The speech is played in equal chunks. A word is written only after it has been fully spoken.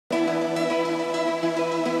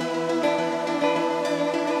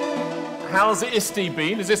how's ISTE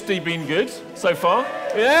been? Has ISTE been good so far?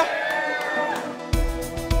 Yeah?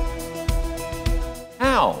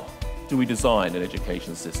 How do we design an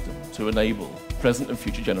education system to enable present and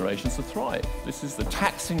future generations to thrive? This is the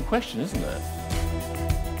taxing question, isn't it?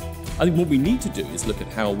 I think what we need to do is look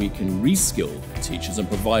at how we can reskill teachers and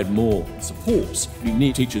provide more support. We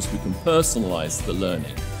need teachers who can personalize the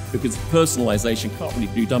learning, because personalization can't really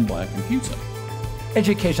be done by a computer.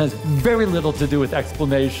 Education has very little to do with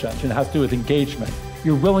explanation. It has to do with engagement.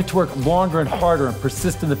 You're willing to work longer and harder and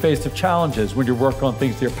persist in the face of challenges when you're working on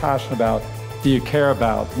things that you're passionate about, that you care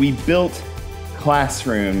about. We built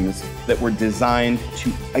classrooms that were designed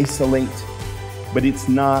to isolate, but it's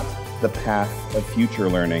not the path of future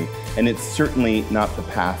learning, and it's certainly not the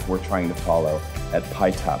path we're trying to follow at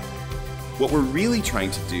PyTop. What we're really trying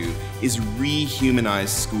to do is rehumanize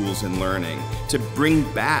schools and learning, to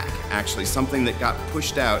bring back actually something that got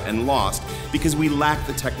pushed out and lost because we lack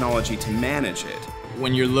the technology to manage it.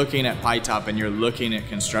 When you're looking at PyTop and you're looking at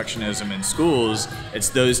constructionism in schools, it's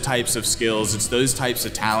those types of skills, it's those types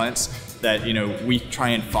of talents that we try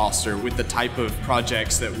and foster with the type of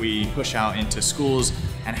projects that we push out into schools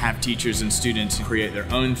and have teachers and students create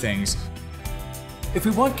their own things. If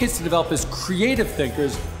we want kids to develop as creative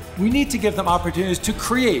thinkers, we need to give them opportunities to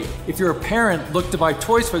create. If you're a parent, look to buy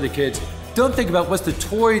toys for the kids. Don't think about what's the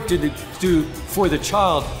toy to do for the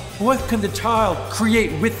child. What can the child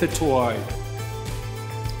create with the toy?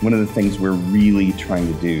 One of the things we're really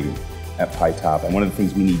trying to do at PyTop, and one of the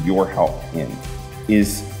things we need your help in,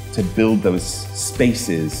 is to build those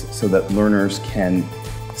spaces so that learners can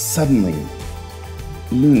suddenly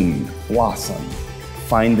bloom, blossom,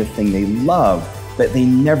 find the thing they love that they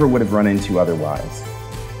never would have run into otherwise.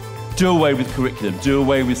 Do away with curriculum, do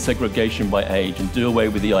away with segregation by age, and do away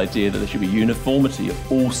with the idea that there should be uniformity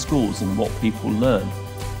at all schools in what people learn.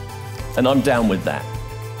 And I'm down with that.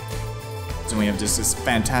 And we have just this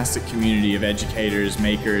fantastic community of educators,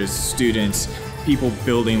 makers, students, people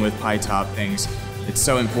building with PyTop things. It's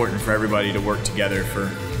so important for everybody to work together for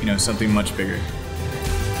something much bigger.